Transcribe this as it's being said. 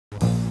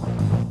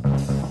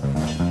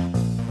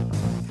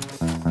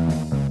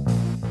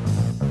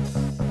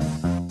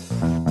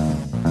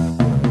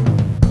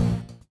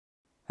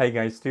Hey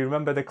guys, do you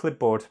remember the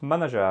clipboard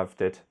manager I've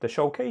did, the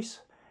showcase?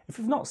 If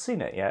you've not seen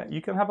it yet,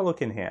 you can have a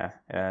look in here.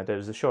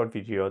 There's a short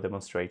video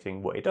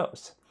demonstrating what it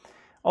does.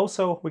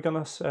 Also, we're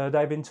gonna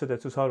dive into the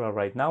tutorial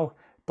right now,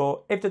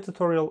 but if the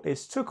tutorial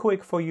is too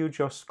quick for you,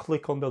 just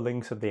click on the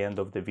links at the end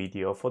of the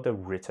video for the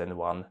written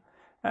one.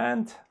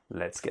 And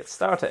let's get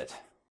started.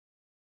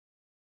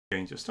 We're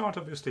going to start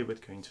obviously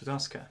with going to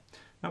Tasker.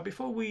 Now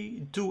before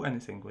we do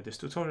anything with this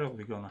tutorial,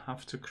 we're gonna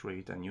have to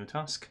create a new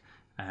task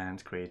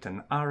and create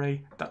an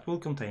array that will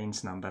contain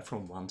number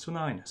from 1 to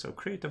 9. So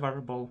create a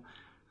variable,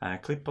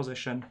 clip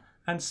position,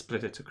 and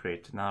split it to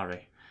create an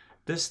array.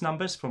 This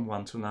numbers from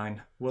 1 to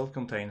 9 will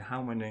contain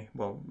how many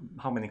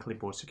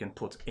clipboards you can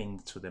put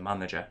into the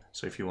manager.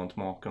 So if you want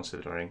more,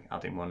 considering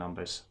adding more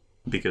numbers.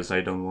 Because I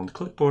don't want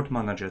clipboard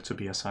manager to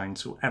be assigned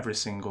to every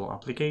single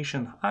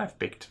application, I've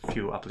picked a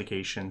few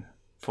applications.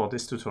 For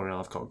this tutorial,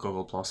 I've got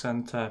Google Plus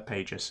and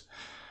Pages.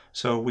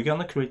 So we're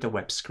gonna create a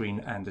web screen,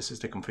 and this is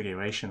the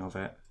configuration of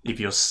it. If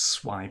your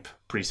swipe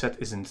preset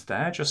isn't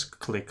there, just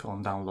click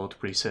on download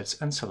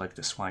presets and select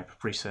the swipe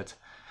preset.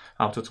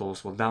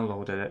 AutoTools will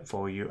download it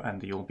for you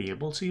and you'll be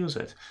able to use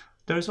it.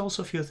 There's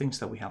also a few things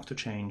that we have to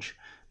change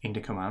in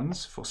the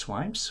commands for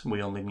swipes.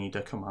 We only need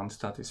a command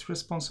that is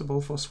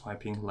responsible for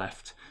swiping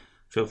left.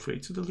 Feel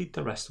free to delete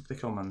the rest of the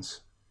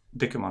commands.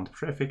 The command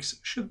prefix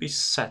should be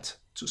set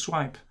to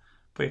swipe,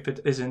 but if it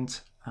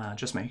isn't,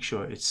 just make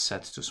sure it's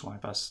set to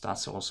swipe, as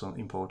that's also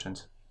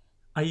important.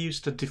 I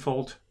used the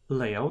default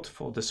layout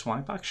for the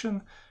swipe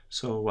action,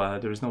 so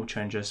there is no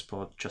changes,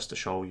 but just to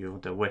show you,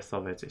 the width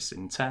of it is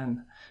in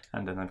 10,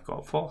 and then I've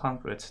got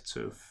 400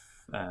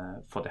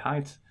 for the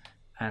height,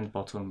 and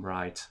bottom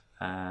right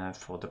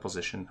for the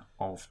position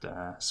of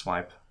the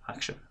swipe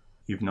action.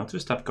 You've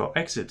noticed I've got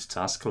exit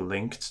task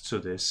linked to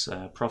this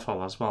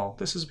profile as well.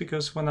 This is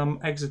because when I'm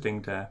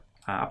exiting the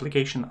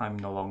application, I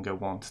no longer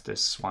want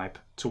this swipe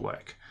to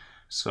work.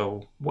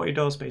 So what it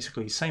does,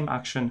 basically same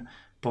action,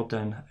 but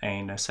then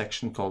in a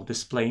section called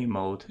display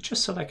mode,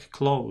 just select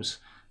close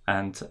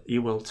and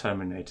you will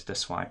terminate the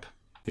swipe.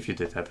 If you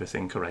did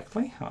everything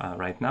correctly,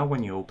 right now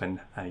when you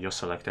open your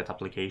selected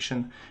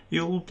application,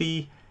 you'll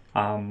be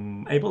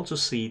able to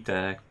see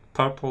the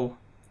purple,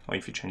 or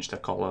if you change the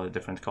color, a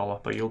different color,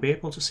 but you'll be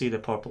able to see the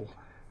purple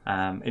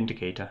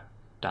indicator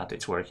that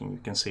it's working. You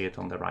can see it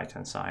on the right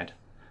hand side.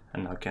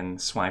 And I can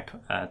swipe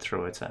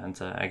through it and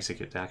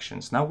execute the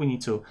actions. Now we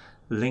need to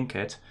link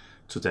it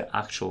to the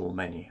actual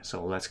menu.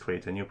 So let's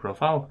create a new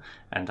profile,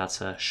 and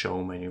that's a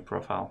show menu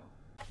profile.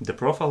 The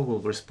profile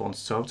will respond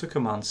to the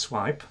command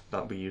swipe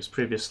that we used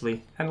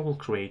previously, and will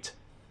create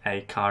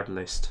a card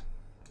list.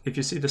 If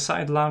you see the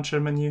side launcher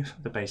menu,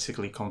 the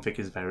basically config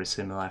is very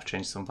similar. I've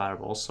changed some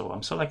variables, so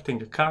I'm selecting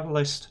the card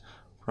list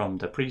from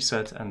the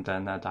preset and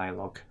then a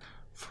dialog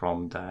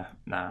from the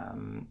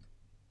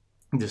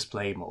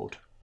display mode.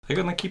 I'm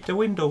gonna keep the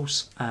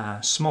windows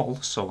small,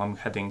 so I'm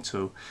heading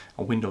to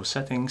window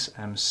settings.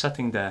 I'm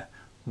setting the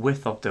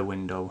width of the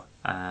window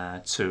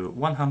to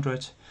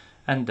 100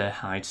 and the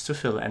height to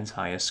fill the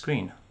entire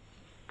screen.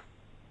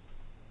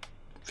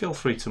 Feel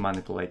free to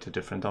manipulate the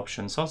different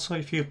options. Also,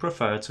 if you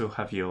prefer to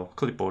have your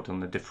clipboard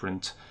on a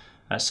different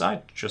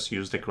side, just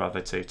use the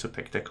gravity to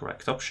pick the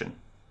correct option.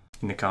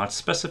 In the card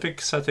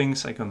specific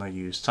settings, I'm gonna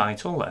use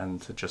title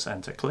and just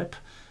enter clip.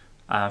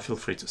 Feel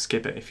free to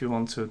skip it if you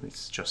want to,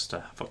 it's just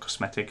for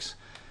cosmetics.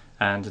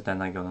 And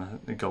then I'm gonna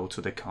go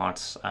to the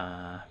cards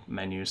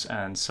menus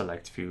and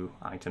select few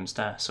items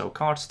there. So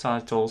cards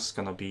titles is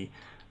gonna be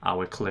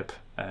our clip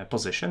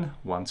position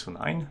 1 to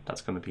 9,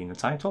 that's gonna be in the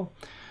title.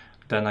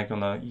 Then I'm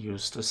gonna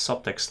use the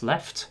subtext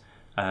left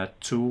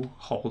to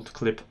hold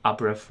clip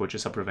abbrev, which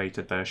is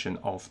abbreviated version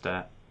of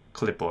the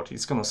clipboard.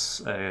 It's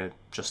gonna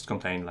just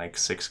contain like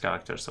 6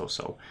 characters or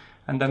so.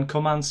 And then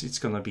commands, it's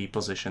gonna be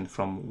positioned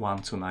from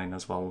 1 to 9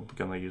 as well. We're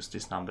gonna use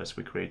these numbers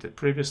we created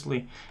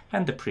previously,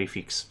 and the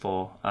prefix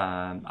for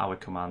our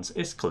commands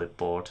is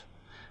clipboard.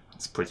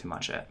 That's pretty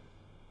much it.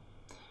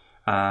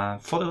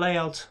 For the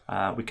layout,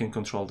 we can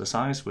control the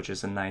size, which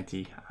is a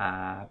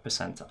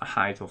 90%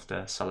 height of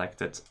the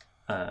selected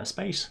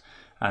space,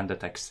 and the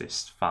text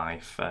is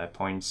 5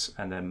 points,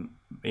 and then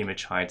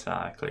image height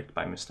I clicked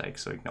by mistake,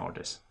 so ignore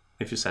this.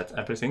 If you set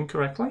everything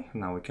correctly,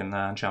 now we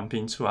can jump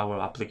into our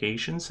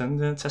applications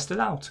and test it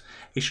out.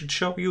 It should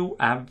show you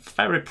a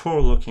very poor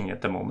looking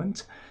at the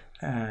moment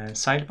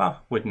sidebar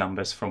with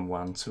numbers from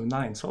 1 to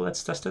 9. So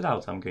let's test it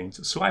out. I'm going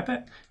to swipe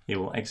it.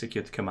 You will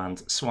execute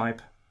command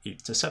swipe,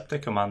 intercept the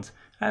command,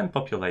 and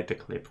populate the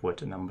clip with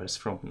the numbers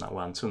from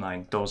 1 to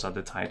 9. Those are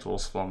the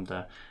titles from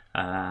the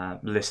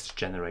list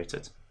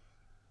generated.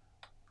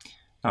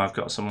 Now I've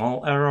got a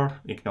small error.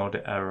 Ignore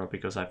the error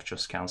because I've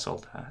just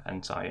cancelled the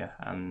entire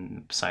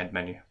side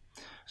menu.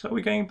 So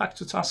we're going back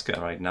to Tasker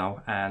right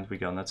now, and we're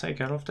gonna take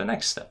care of the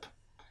next step,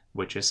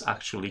 which is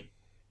actually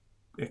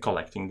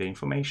collecting the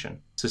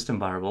information. System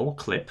variable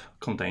clip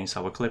contains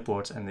our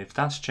clipboard, and if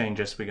that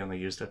changes, we're gonna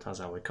use that as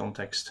our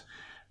context.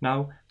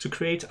 Now, to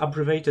create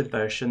abbreviated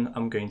version,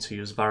 I'm going to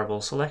use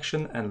variable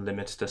selection and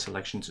limit the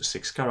selection to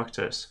 6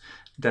 characters.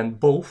 Then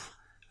both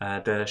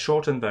the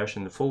shortened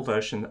version, the full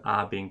version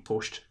are being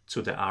pushed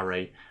to the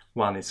array.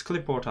 One is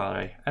clipboard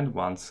array and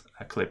one's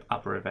a clip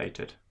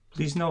abbreviated.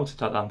 Please note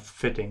that I'm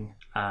fitting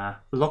a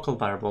local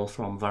variable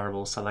from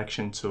variable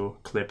selection to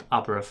clip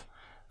abbrev,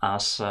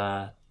 as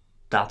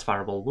that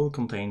variable will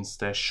contain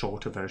the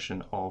shorter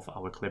version of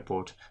our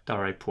clipboard. The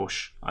array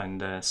push and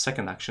the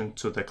second action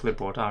to the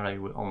clipboard array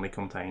will only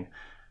contain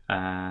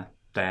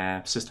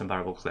the system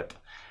variable clip.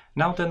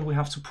 Now then, we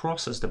have to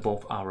process the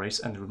both arrays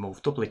and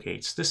remove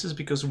duplicates. This is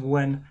because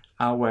when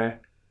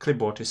our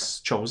clipboard is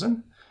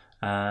chosen,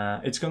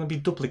 it's going to be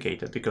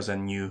duplicated because a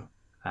new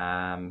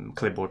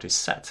clipboard is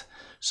set.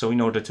 So in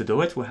order to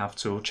do it, we have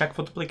to check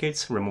for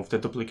duplicates, remove the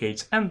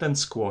duplicates, and then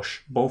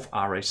squash both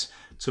arrays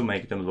to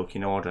make them look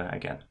in order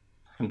again.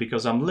 And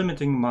because I'm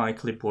limiting my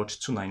clipboard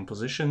to 9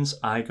 positions,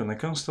 I'm gonna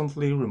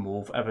constantly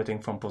remove everything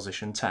from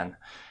position 10.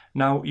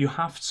 Now you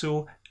have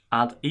to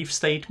add if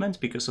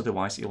statement, because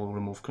otherwise it will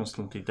remove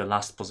constantly the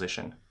last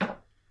position.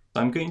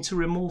 I'm going to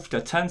remove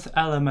the 10th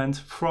element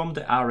from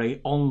the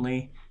array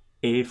only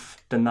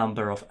if the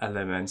number of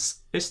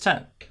elements is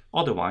 10.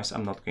 Otherwise,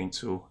 I'm not going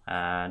to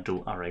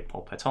do array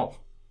pop at all.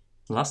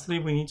 Lastly,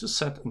 we need to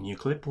set a new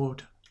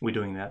clipboard. We're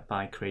doing that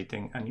by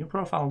creating a new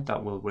profile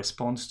that will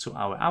respond to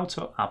our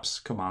auto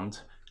apps command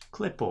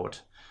clipboard.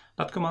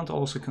 That command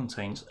also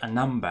contains a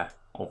number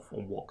of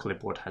what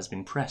clipboard has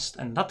been pressed,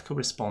 and that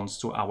corresponds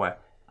to our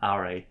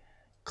array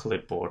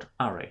clipboard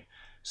array.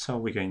 So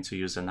we're going to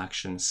use an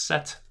action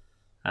set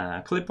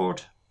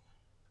clipboard,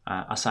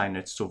 assign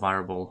it to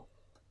variable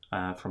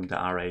from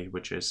the array,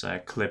 which is a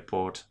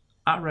clipboard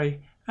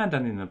array, and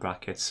then in the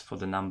brackets for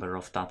the number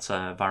of that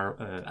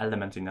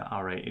element in the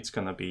array, it's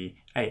gonna be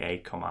AA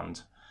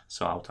command,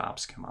 so auto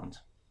apps command.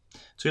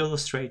 To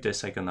illustrate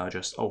this, I'm gonna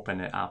just open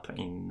it up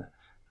in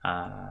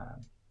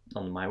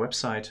on my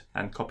website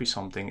and copy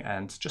something,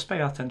 and just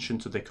pay attention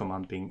to the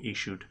command being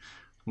issued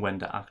when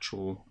the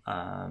actual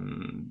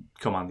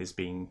command is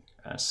being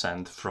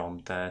sent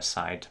from the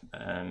side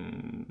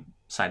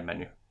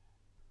menu.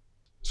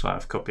 So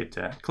I've copied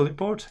the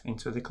clipboard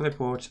into the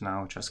clipboard.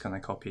 Now just gonna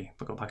go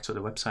back to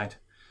the website,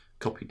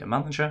 copy the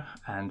manager,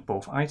 and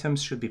both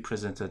items should be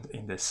presented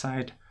in the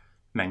side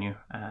menu.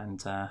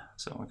 And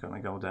so we're gonna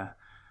go there.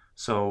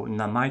 So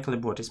now my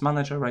clipboard is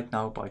manager right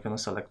now, but I'm gonna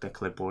select the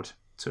clipboard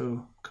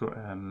to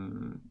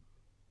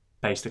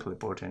paste the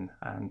clipboard in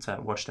and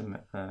watch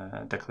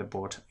the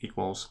clipboard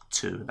equals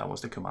 2. That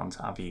was the command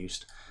I've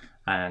used,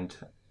 and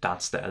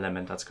that's the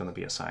element that's going to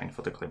be assigned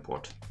for the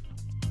clipboard.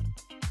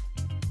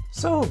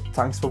 So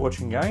thanks for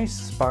watching,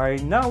 guys. By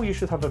now you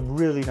should have a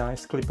really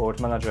nice clipboard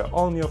manager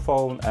on your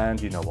phone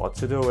and you know what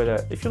to do with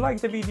it. If you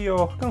like the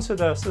video,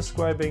 consider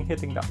subscribing,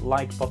 hitting that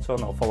like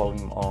button, or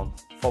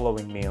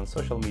following me on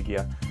social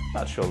media.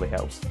 That surely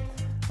helps.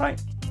 Right,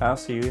 I'll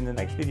see you in the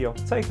next video.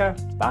 Take care,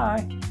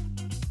 bye!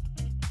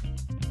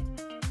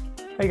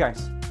 Hey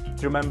guys,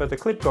 do you remember the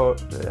clipboard?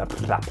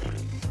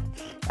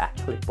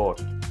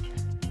 Clipboard.